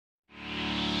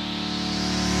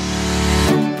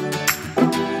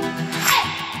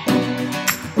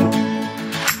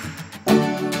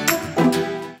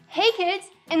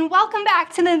welcome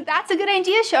back to the That's a Good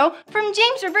Idea show from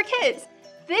James River Kids.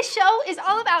 This show is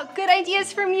all about good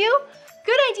ideas from you,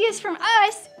 good ideas from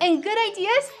us, and good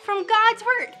ideas from God's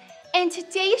Word. And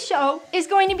today's show is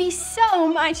going to be so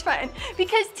much fun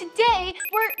because today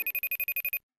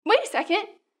Wait a second.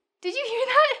 Did you hear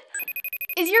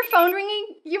that? Is your phone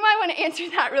ringing? You might want to answer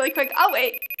that really quick. I'll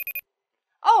wait.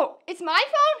 Oh, it's my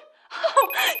phone? Oh,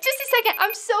 just a second.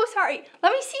 I'm so sorry.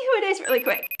 Let me see who it is really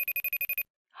quick.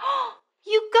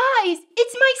 You guys,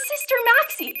 it's my sister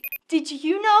Maxie. Did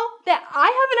you know that I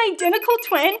have an identical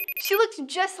twin? She looks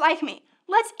just like me.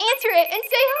 Let's answer it and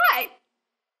say hi.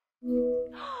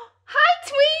 Hi,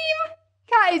 Tweem!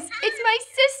 Guys, it's my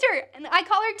sister, and I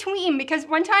call her Tweem because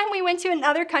one time we went to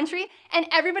another country and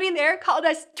everybody there called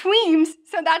us Tweems,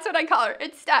 so that's what I call her.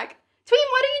 It's stuck. Tweem,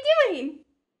 what are you doing?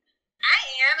 I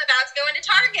am about to go into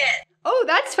Target. Oh,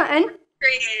 that's fun.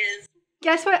 Please.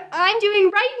 Guess what I'm doing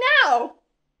right now?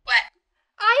 What?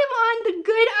 I am on the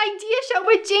Good Idea Show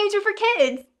with James River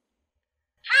Kids.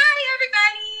 Hi,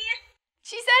 everybody.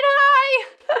 She said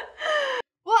hi.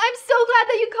 Well, I'm so glad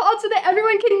that you called so that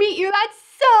everyone can meet you. That's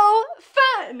so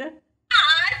fun.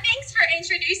 Aw, thanks for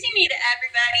introducing me to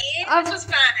everybody. This was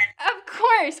fun. Of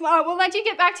course. Well, we'll let you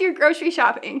get back to your grocery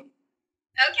shopping.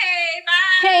 Okay,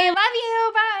 bye. Okay, love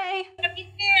you. Bye. Love you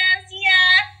too. See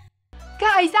ya.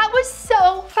 Guys, that was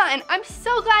so fun. I'm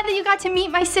so glad that you got to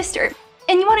meet my sister.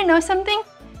 And you want to know something?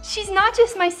 She's not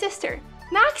just my sister.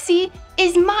 Maxie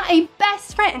is my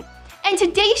best friend. And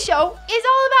today's show is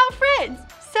all about friends.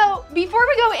 So before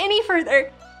we go any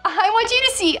further, I want you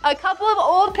to see a couple of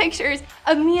old pictures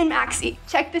of me and Maxie.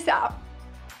 Check this out.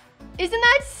 Isn't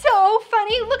that so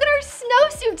funny? Look at our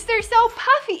snowsuits. They're so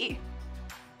puffy.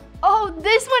 Oh,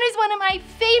 this one is one of my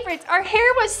favorites. Our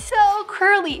hair was so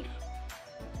curly.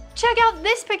 Check out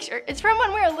this picture. It's from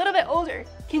when we were a little bit older.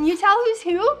 Can you tell who's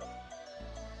who?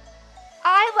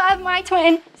 I love my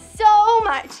twin so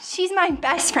much. She's my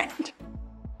best friend.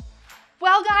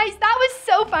 Well, guys, that was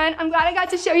so fun. I'm glad I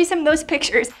got to show you some of those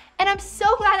pictures. And I'm so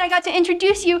glad I got to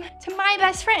introduce you to my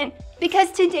best friend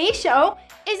because today's show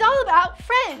is all about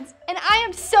friends. And I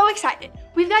am so excited.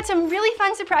 We've got some really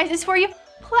fun surprises for you.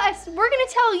 Plus, we're gonna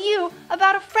tell you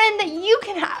about a friend that you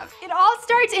can have. It all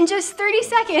starts in just 30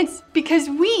 seconds because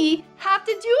we have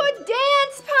to do a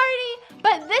dance party.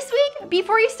 But this week,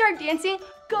 before you start dancing,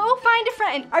 go find a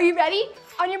friend. Are you ready?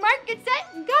 On your mark, get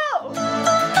set, go!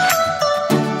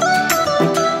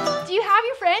 Do you have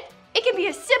your friend? It can be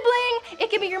a sibling, it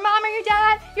can be your mom or your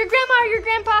dad, your grandma or your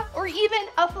grandpa, or even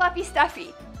a fluffy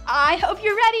stuffy. I hope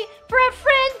you're ready for a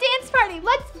friend dance party.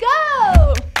 Let's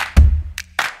go!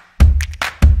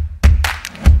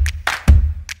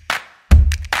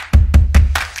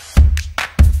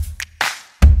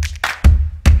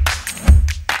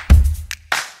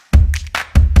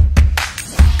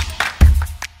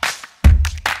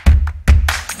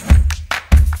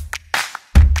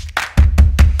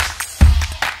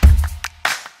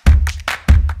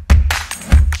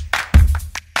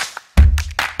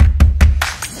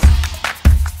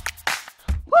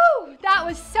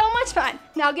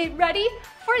 Now get ready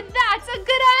for That's a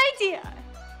Good Idea.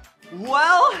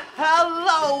 Well,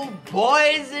 hello,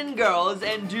 boys and girls,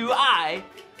 and do I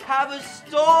have a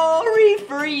story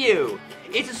for you.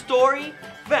 It's a story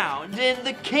found in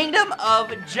the kingdom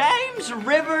of James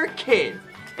River Kids.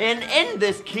 And in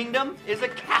this kingdom is a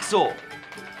castle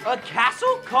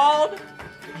called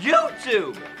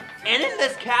YouTube. And in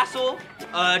this castle,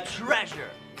 a treasure,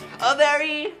 a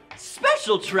very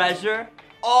special treasure,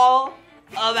 all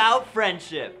about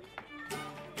friendship.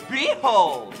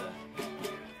 Behold.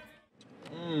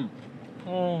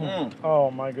 Oh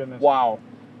my goodness. Wow.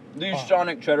 These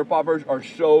Sonic Cheddar Poppers are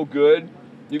so good.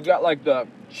 You've got like the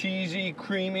cheesy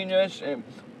creaminess and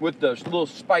with the little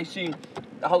spicy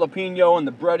jalapeno and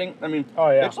the breading. I mean, oh,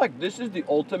 yeah. It's like this is the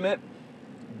ultimate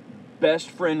best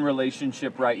friend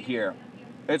relationship right here.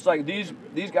 It's like these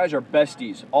guys are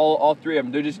besties. All three of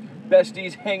them. They're just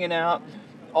besties hanging out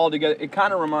all together. It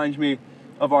kind of reminds me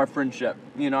of our friendship.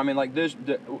 You know, I mean, like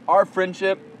our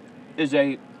friendship is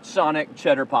a Sonic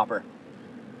Cheddar Popper.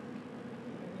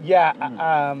 Yeah,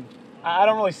 I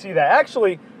don't really see that.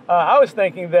 Actually, I was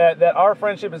thinking that our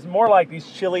friendship is more like these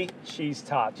chili cheese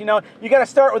tots. You know, you got to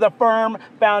start with a firm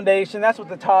foundation. That's what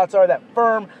the tots are, that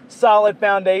firm, solid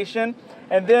foundation.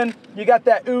 And then you got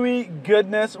that ooey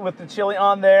goodness with the chili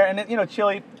on there. And then, you know,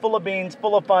 chili, full of beans,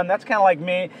 full of fun. That's kind of like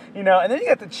me, you know. And then you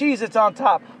got the cheese that's on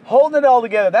top, holding it all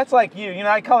together. That's like you. You know,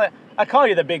 I call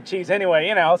you the big cheese anyway,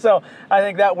 you know. So I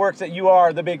think that works, that you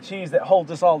are the big cheese that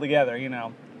holds us all together, you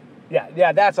know.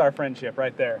 Yeah, that's our friendship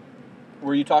right there.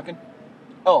 Were you talking?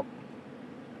 Oh,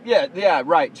 yeah,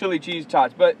 right, chili cheese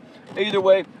tots. But either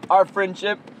way, our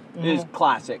friendship is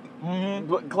classic.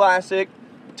 Classic,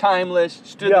 timeless,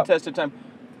 stood the test of time.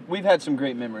 We've had some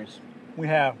great memories. We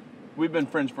have. We've been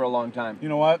friends for a long time. You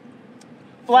know what?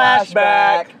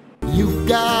 Flashback. You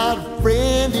got a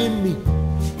friend in me.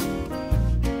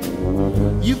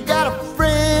 You got a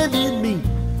friend in me.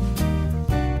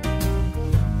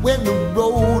 When the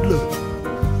road looks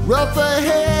rough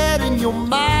ahead and you're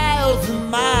miles and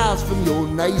miles from your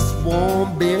nice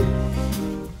warm bed,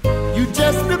 you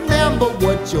just remember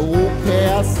what your old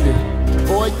past said.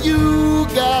 Boy, you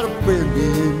got a friend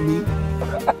in me.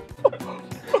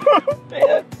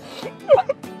 Man,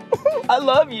 I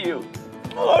love you.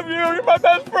 I love you. You're my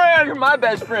best friend. You're my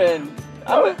best friend.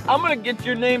 I'm gonna get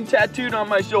your name tattooed on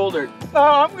my shoulder.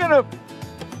 I'm gonna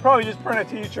probably just print a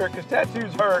t-shirt because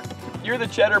tattoos hurt. You're the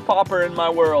cheddar popper in my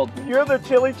world. You're the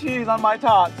chili cheese on my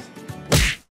tots.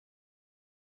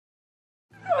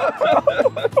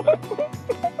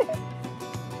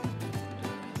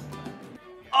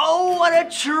 Oh, what a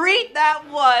treat that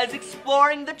was,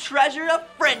 exploring the treasure of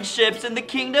friendships in the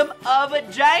kingdom of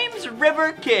James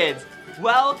River Kids.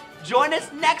 Well, join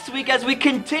us next week as we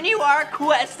continue our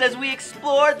quest as we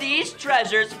explore these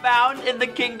treasures found in the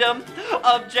kingdom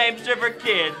of James River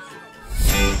Kids.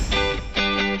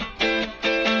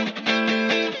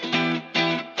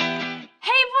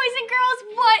 Hey boys and girls,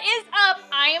 what is up?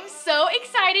 I am so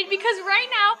excited because right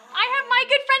now I have my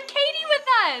good friend Katie with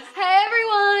us. Hey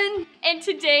everyone! And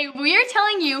today we are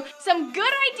telling you some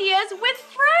good ideas with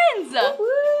friends.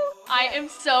 I am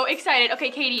so excited. Okay,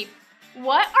 Katie,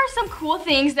 what are some cool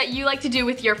things that you like to do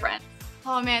with your friends?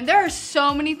 Oh man, there are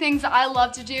so many things that I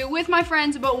love to do with my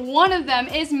friends, but one of them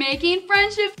is making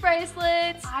friendship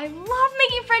bracelets. I love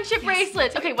making friendship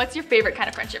bracelets. Okay, what's your favorite kind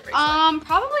of friendship bracelet?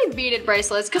 Probably beaded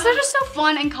bracelets because they're just so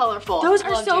fun and colorful. Those I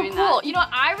are love so doing cool. that. You know,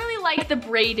 I really like the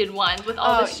braided ones with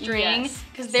all Oh, the string yes.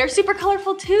 because they're super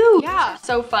colorful too. Yeah.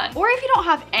 So fun. Or if you don't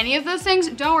have any of those things,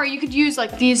 don't worry, you could use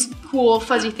like these cool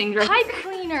fuzzy things right pipe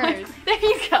cleaners. There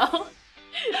you go.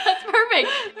 That's perfect.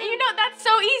 And you know, that's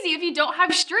so easy if you don't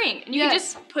have string. And you can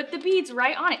just put the beads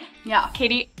right on it. Yeah.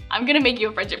 Katie, I'm gonna make you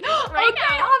a friendship bracelet right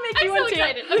Okay, now. I'll make you I'm one so too.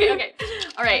 excited. Okay.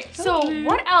 All right. So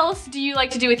what else do you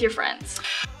like to do with your friends?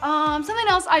 Something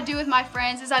else I do with my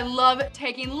friends is I love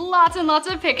taking lots and lots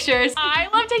of pictures. I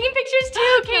love taking pictures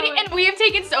too, Katie. And we have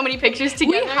taken so many pictures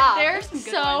together. have. They're There's some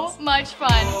good so ones. much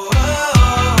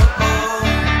fun.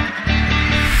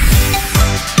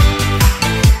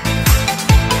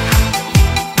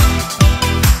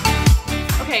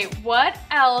 Okay, what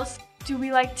else do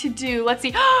we like to do? Let's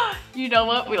see. You know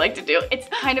what we like to do? It's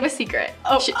kind of a secret.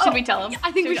 Should we tell them?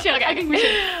 I think we should. Okay, I think we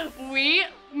should. We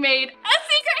made a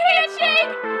secret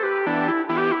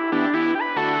handshake.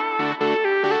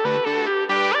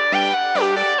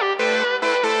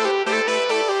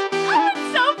 Oh,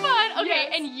 it's so fun. Okay,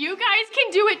 and you guys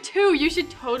can do it too. You should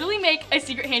totally make a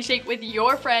secret handshake with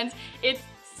your friends. It's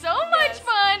so much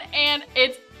fun and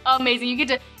it's amazing. You get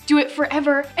to do it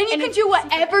forever. And you can do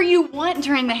whatever you want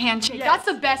during the handshake. Yes. That's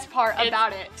the best part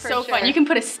about it. For so sure. fun. You can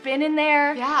put a spin in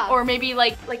there. Yeah. Or maybe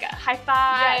like a high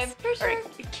five. Yes, for Or sure.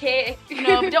 a kick. You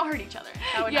know, but don't hurt each other.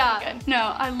 That would not be good.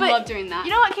 No, I But love doing that.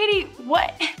 You know what, Katie?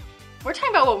 We're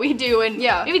talking about what we do, and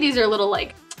maybe these are little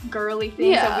like girly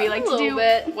things that we like a to little do.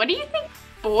 bit. What do you think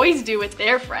boys do with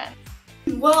their friends?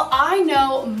 Well, I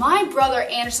know my brother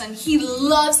Anderson, he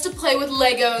loves to play with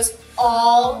Legos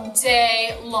all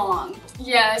day long.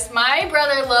 Yes, my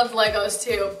brother loved Legos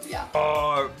too. Yeah.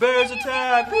 Bears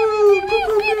attack! Pew, pew,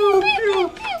 pew, pew,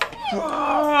 pew.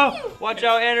 Ah, watch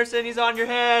out, Anderson, he's on your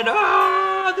head.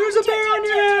 Ah, there's a bear on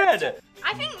your head.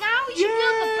 I think now we should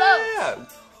build the boat.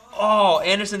 Oh,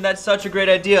 Anderson, that's such a great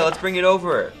idea. Let's bring it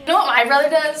over. You know what my brother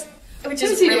does? Which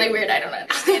is really weird, I don't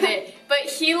understand it. But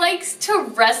he likes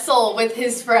to wrestle with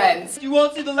his friends. You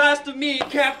won't see the last of me,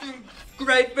 Captain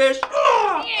Greyfish.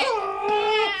 Ah,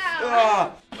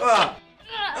 ah, ah,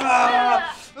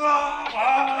 ah,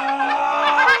 ah,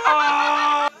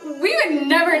 ah. We would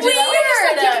never do that. We just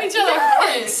like giving each other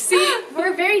hugs. See,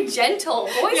 we're very gentle.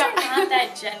 Boys are not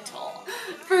that gentle.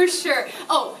 For sure.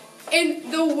 Oh, and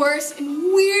the worst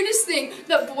and weirdest thing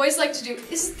that boys like to do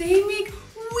is they make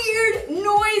weird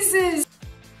noises.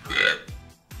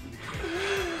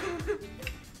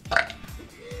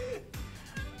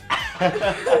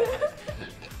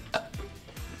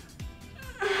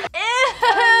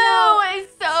 Ew,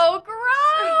 it's so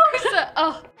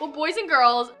gross. Well, boys and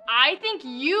girls, I think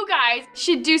you guys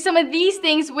should do some of these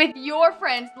things with your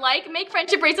friends, like make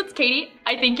friendship bracelets. Katie,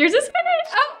 I think yours is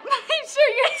finished. Oh,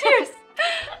 sure, yours.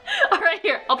 All right,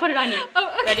 here, I'll put it on you.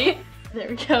 Oh, okay. Ready? There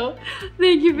we go.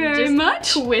 Thank you very Just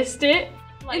much. Twist it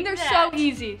like And they're that. so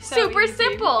easy. Super easy.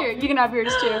 simple. Here, you can have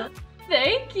yours too.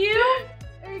 Thank you.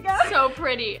 There There you go. So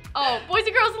pretty. Oh, boys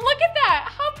and girls, look at that.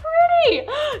 How pretty.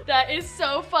 That is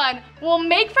so fun. Well,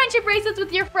 make friendship bracelets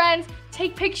with your friends.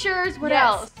 Take pictures. What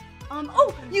else?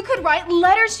 Oh, you could write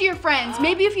letters to your friends.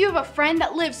 Maybe if you have a friend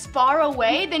that lives far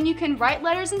away, then you can write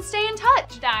letters and stay in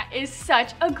touch. That is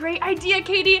such a great idea,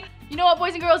 Katie. You know what,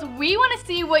 boys and girls? We want to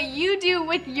see what you do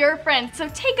with your friends. So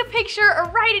take a picture or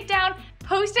write it down,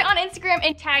 post it on Instagram,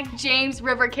 and tag James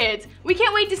River Kids. We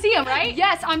can't wait to see them, right?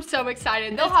 Yes, I'm so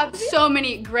excited. They'll have so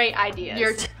many great ideas.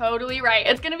 You're totally right.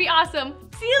 It's gonna be awesome.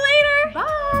 See you later.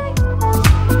 Bye.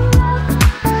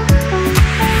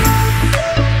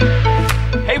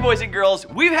 Hey boys and girls,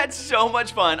 we've had so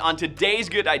much fun on today's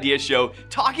Good Ideas Show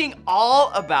talking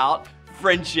all about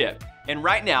friendship. And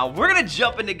right now, we're gonna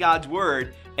jump into God's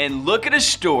Word and look at a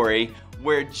story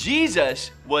where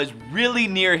Jesus was really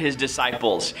near his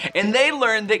disciples and they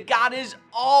learned that God is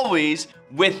always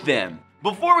with them.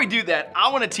 Before we do that,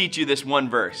 I wanna teach you this one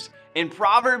verse. In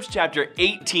Proverbs chapter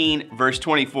 18, verse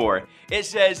 24, it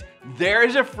says, "There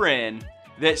is a friend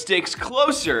that sticks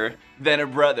closer than a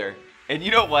brother." And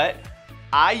you know what?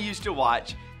 I used to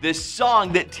watch this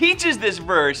song that teaches this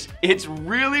verse. It's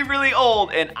really, really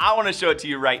old, and I want to show it to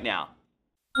you right now.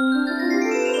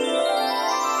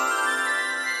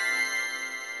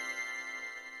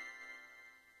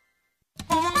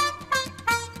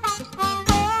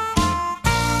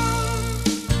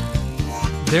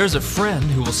 There's a friend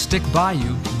who will stick by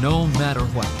you no matter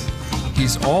what.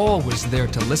 He's always there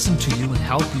to listen to you and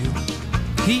help you.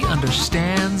 He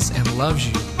understands and loves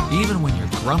you even when you're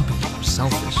grumpy or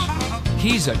selfish.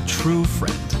 He's a true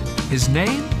friend. His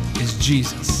name is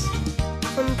Jesus.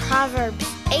 From Proverbs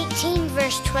 18,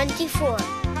 verse 24,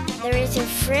 there is a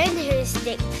friend who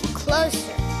sticks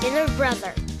closer than a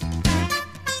brother.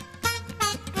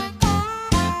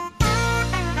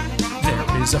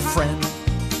 There is a friend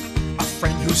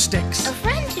who sticks. A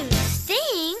friend who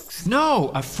stinks?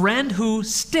 No, a friend who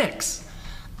sticks.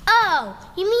 Oh,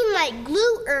 you mean like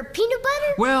glue or peanut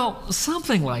butter? Well,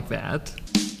 something like that.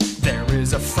 There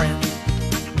is a friend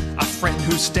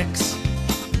who sticks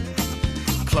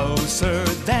closer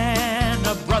than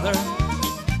a brother.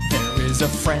 There is a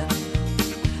friend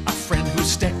who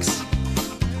sticks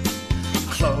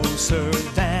closer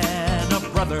than a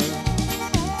brother.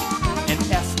 An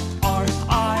F-R-I-E-N-D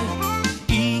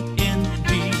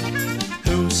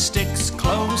who sticks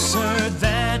closer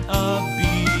than a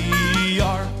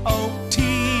B-R-O-T-H-E-R,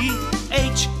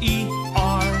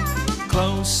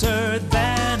 closer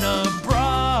than a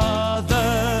brother.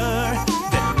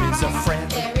 There is a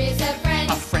friend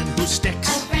who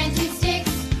sticks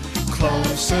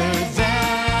closer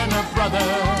than a brother.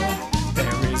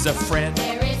 There is a friend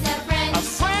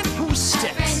who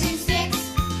sticks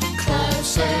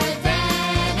closer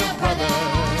than a brother.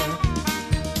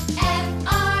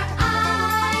 F-R-I-E-N-D,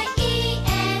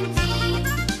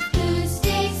 who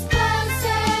sticks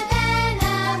closer than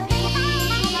a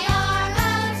B-R-O-T-H-E-R,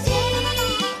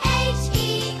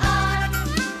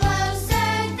 closer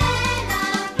than a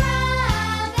brother.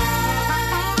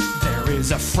 There is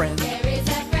a friend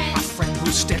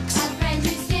who sticks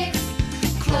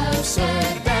closer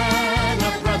than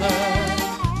a brother.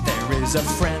 There is a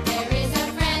friend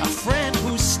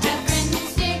who sticks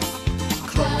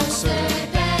closer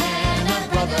than a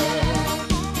brother.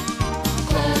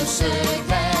 Closer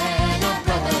than a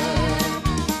brother.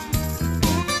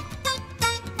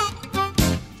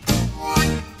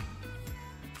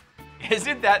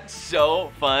 Isn't that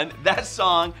so fun? That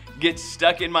song gets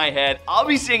stuck in my head. I'll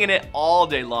be singing it all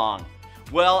day long.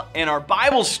 Well, in our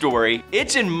Bible story,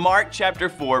 it's in Mark chapter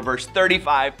 4, verse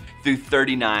 35 through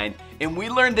 39. And we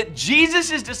learned that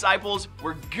Jesus' disciples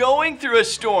were going through a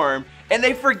storm and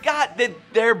they forgot that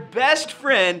their best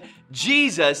friend,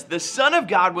 Jesus, the Son of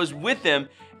God, was with them.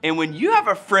 And when you have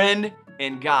a friend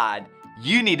in God,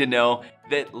 you need to know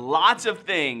that lots of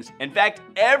things, in fact,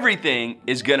 everything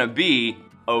is gonna be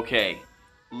okay.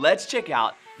 Let's check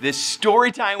out this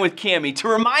story time with Cammie to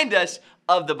remind us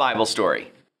of the Bible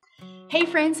story. Hey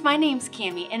friends, my name's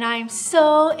Cammie and I'm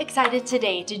so excited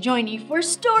today to join you for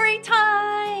story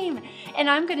time. And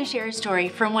I'm gonna share a story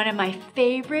from one of my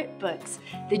favorite books,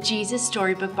 the Jesus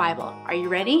Storybook Bible. Are you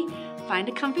ready? Find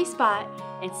a comfy spot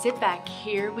and sit back.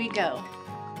 Here we go.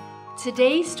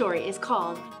 Today's story is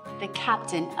called The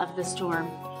Captain of the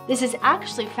Storm. This is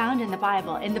actually found in the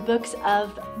Bible in the books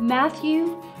of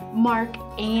Matthew, Mark,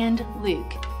 and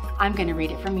Luke. I'm gonna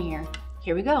read it from here.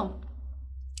 Here we go.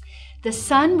 The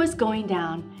sun was going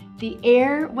down. The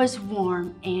air was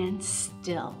warm and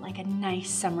still, like a nice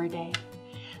summer day.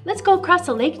 Let's go across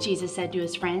the lake, Jesus said to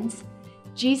his friends.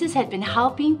 Jesus had been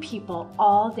helping people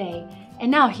all day,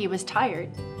 and now he was tired.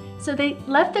 So they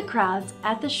left the crowds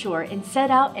at the shore and set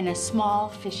out in a small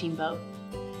fishing boat.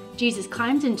 Jesus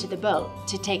climbed into the boat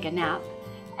to take a nap.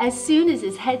 As soon as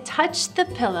his head touched the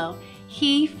pillow,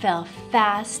 he fell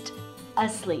fast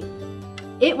asleep.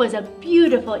 It was a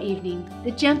beautiful evening.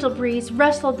 The gentle breeze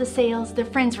rustled the sails. The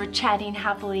friends were chatting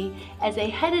happily as they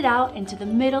headed out into the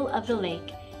middle of the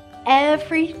lake.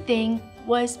 Everything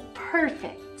was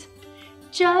perfect,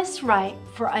 just right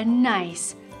for a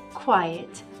nice,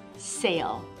 quiet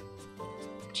sail.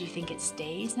 Do you think it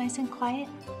stays nice and quiet?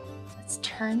 Let's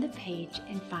turn the page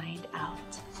and find out.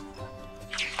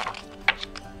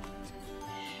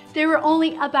 They were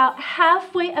only about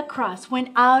halfway across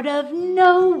when out of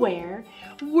nowhere,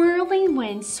 whirling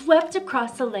winds swept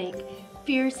across the lake,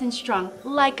 fierce and strong,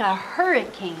 like a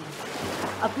hurricane.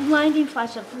 A blinding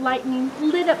flash of lightning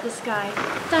lit up the sky.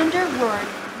 Thunder roared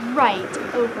right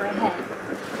overhead.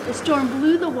 The storm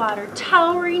blew the water,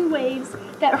 towering waves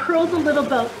that hurled the little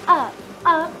boat up,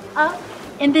 up, up,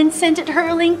 and then sent it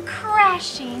hurling,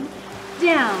 crashing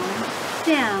down,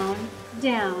 down,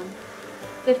 down.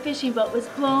 The fishing boat was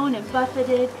blown and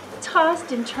buffeted,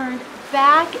 tossed and turned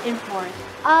back and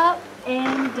forth, up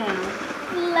and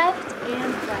down, left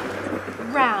and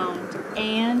right, round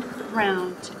and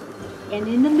round. And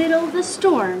in the middle of the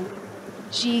storm,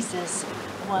 Jesus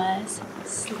was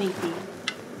sleeping.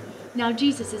 Now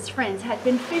Jesus' friends had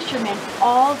been fishermen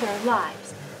all their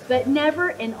lives, but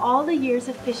never in all the years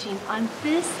of fishing on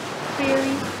this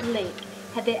very lake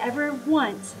had they ever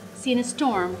once seen a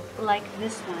storm like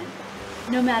this one.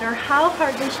 No matter how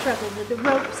hard they struggled with the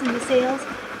ropes and the sails,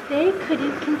 they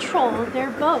couldn't control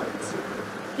their boat.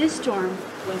 This storm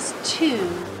was too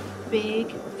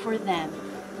big for them.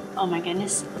 Oh my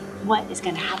goodness, what is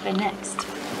going to happen next?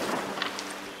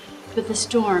 But the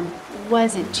storm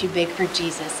wasn't too big for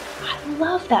Jesus. I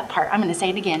love that part. I'm going to say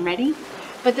it again. Ready?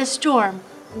 But the storm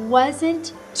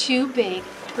wasn't too big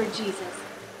for Jesus.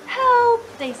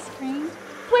 Help, they screamed.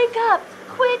 Wake up,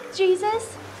 quick,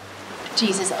 Jesus.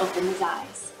 Jesus opened his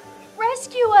eyes.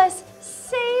 Rescue us,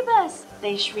 save us,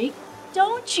 they shrieked.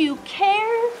 Don't you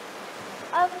care?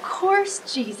 Of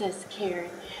course Jesus cared.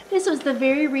 This was the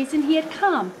very reason he had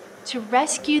come, to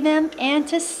rescue them and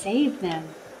to save them.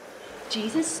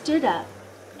 Jesus stood up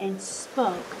and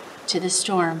spoke to the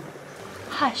storm.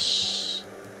 Hush,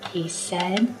 he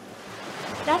said.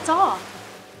 That's all.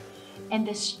 And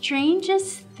the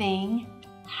strangest thing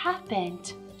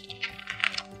happened.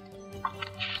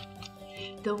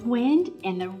 The wind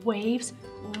and the waves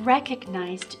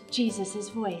recognized Jesus'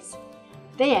 voice.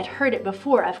 They had heard it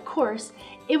before, of course.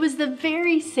 It was the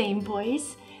very same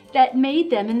voice that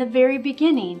made them in the very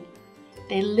beginning.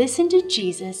 They listened to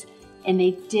Jesus and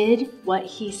they did what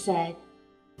he said.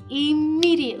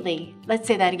 Immediately, let's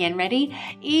say that again, ready?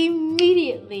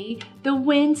 Immediately, the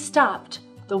wind stopped.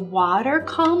 The water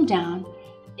calmed down.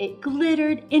 It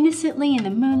glittered innocently in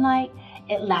the moonlight.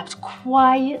 It lapped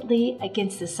quietly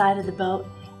against the side of the boat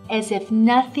as if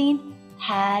nothing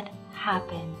had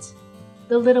happened.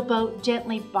 The little boat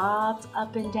gently bobbed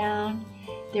up and down.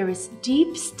 There was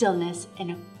deep stillness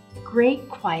and a great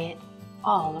quiet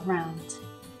all around.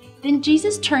 Then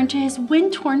Jesus turned to his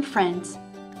wind-torn friends.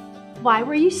 "Why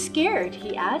were you scared?"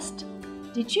 he asked.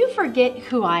 "Did you forget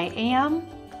who I am?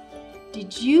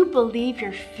 Did you believe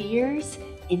your fears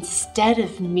instead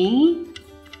of me?"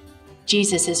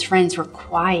 Jesus' friends were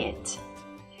quiet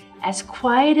as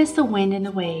the wind and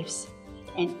the waves,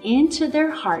 and into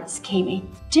their hearts came a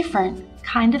different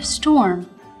kind of storm.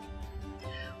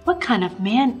 What kind of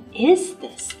man is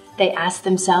this? They asked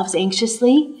themselves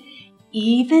anxiously.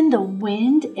 Even the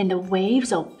wind and the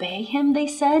waves obey him, they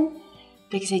said,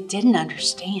 because they didn't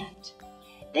understand.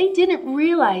 They didn't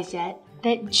realize yet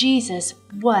that Jesus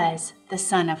was the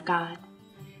Son of God.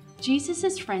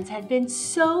 Jesus' friends had been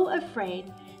so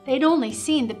afraid they'd only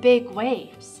seen the big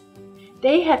waves.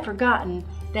 They had forgotten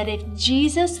that if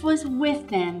Jesus was with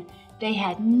them, they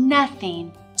had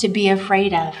nothing to be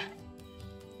afraid of.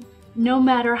 No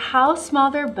matter how small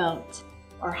their boat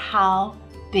or how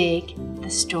big the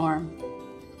storm.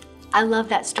 I love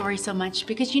that story so much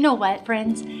because you know what,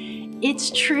 friends? It's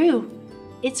true.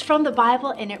 It's from the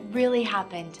Bible and it really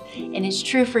happened. And it's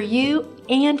true for you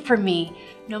and for me.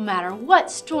 No matter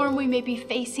what storm we may be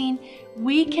facing,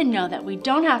 we can know that we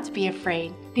don't have to be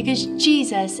afraid because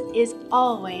Jesus is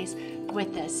always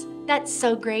with us. That's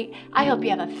so great. I hope you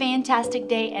have a fantastic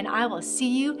day and I will see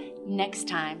you next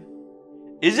time.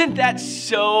 Isn't that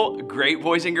so great,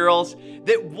 boys and girls?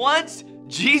 That once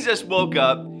Jesus woke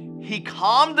up, he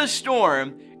calmed the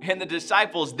storm, and the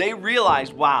disciples, they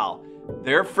realized, wow,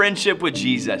 their friendship with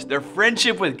Jesus, their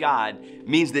friendship with God,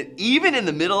 means that even in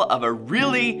the middle of a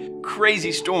really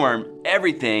crazy storm,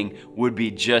 everything would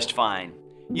be just fine.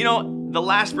 You know, the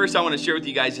last verse I want to share with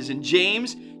you guys is in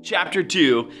James chapter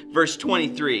 2, verse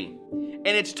 23. And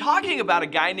it's talking about a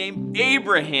guy named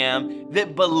Abraham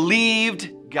that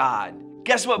believed God.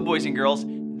 Guess what, boys and girls?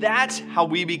 That's how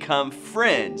we become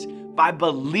friends, by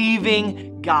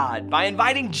believing God, by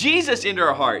inviting Jesus into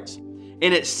our hearts.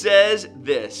 And it says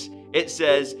this, it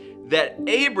says that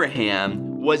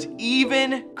Abraham was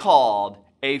even called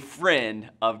a friend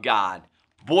of God.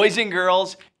 Boys and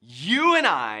girls, you and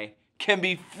I can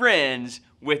be friends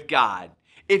with God.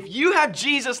 If you have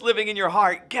Jesus living in your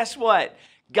heart, guess what?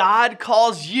 God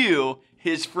calls you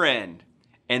his friend.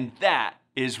 And that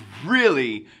is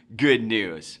really good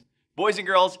news. Boys and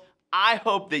girls, I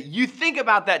hope that you think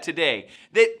about that today.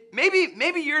 That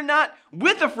maybe you're not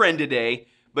with a friend today,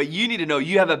 but you need to know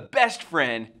you have a best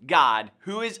friend, God,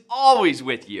 who is always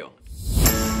with you.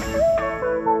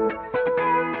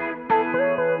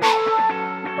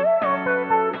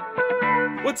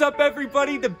 What's up,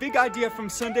 everybody? The big idea from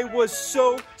Sunday was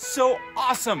so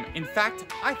awesome. In fact,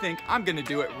 I think I'm gonna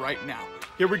do it right now.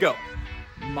 Here we go.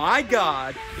 My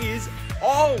God is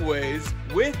always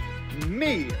with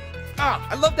me.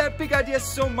 I love that big idea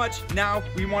so much. Now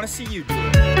we want to see you do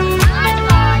it.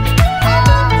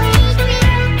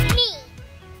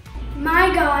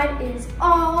 My God is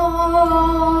always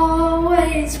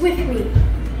with me.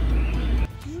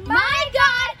 My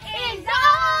God is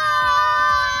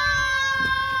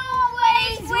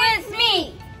always with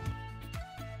me.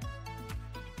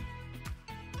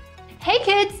 Hey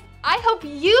kids, I hope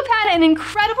you've had an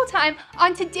incredible time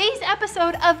on today's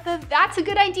episode of the That's a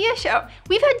Good Idea show.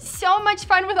 We've had so much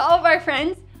fun with all of our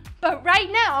friends, but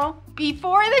right now,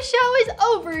 before the show is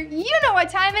over, you know what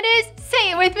time it is.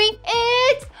 Say it with me.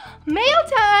 It's mail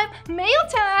time, mail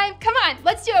time. Come on,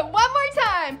 let's do it one more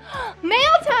time.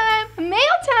 Mail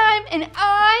time, and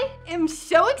I am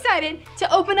so excited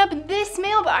to open up this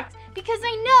mailbox because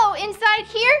I know inside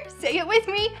here, say it with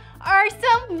me, are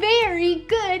some very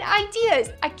good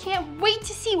ideas. I can't wait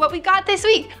to see what we got this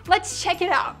week. Let's check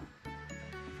it out.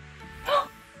 Guys,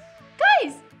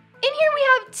 in here we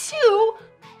have 2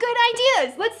 good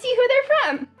ideas. Let's see who they're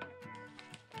from.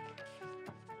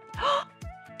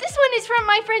 This one is from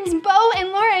my friends Bo and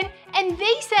Lauren, and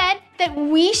they said that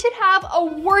we should have a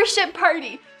worship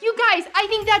party. You guys, I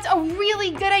think that's a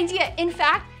really good idea. In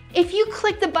fact, if you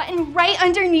click the button right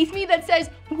underneath me that says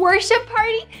worship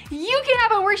party, you can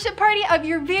have a worship party of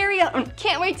your very own.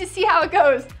 Can't wait to see how it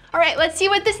goes. All right, let's see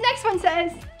what this next one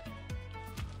says.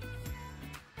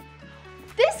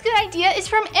 This good idea is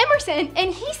from Emerson,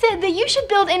 and he said that you should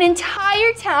build an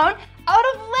entire town out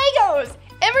of Legos.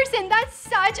 Emerson, that's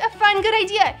such a fun, good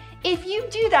idea. If you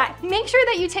do that, make sure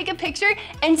that you take a picture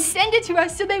and send it to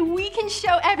us so that we can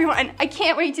show everyone. I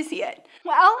can't wait to see it.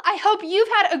 Well, I hope you've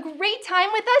had a great time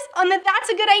with us on the That's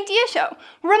a Good Idea show.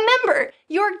 Remember,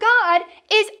 your God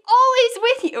is always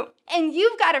with you, and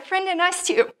you've got a friend in us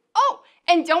too. Oh,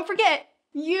 and don't forget,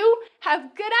 you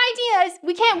have good ideas.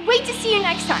 We can't wait to see you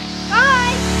next time.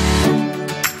 Bye!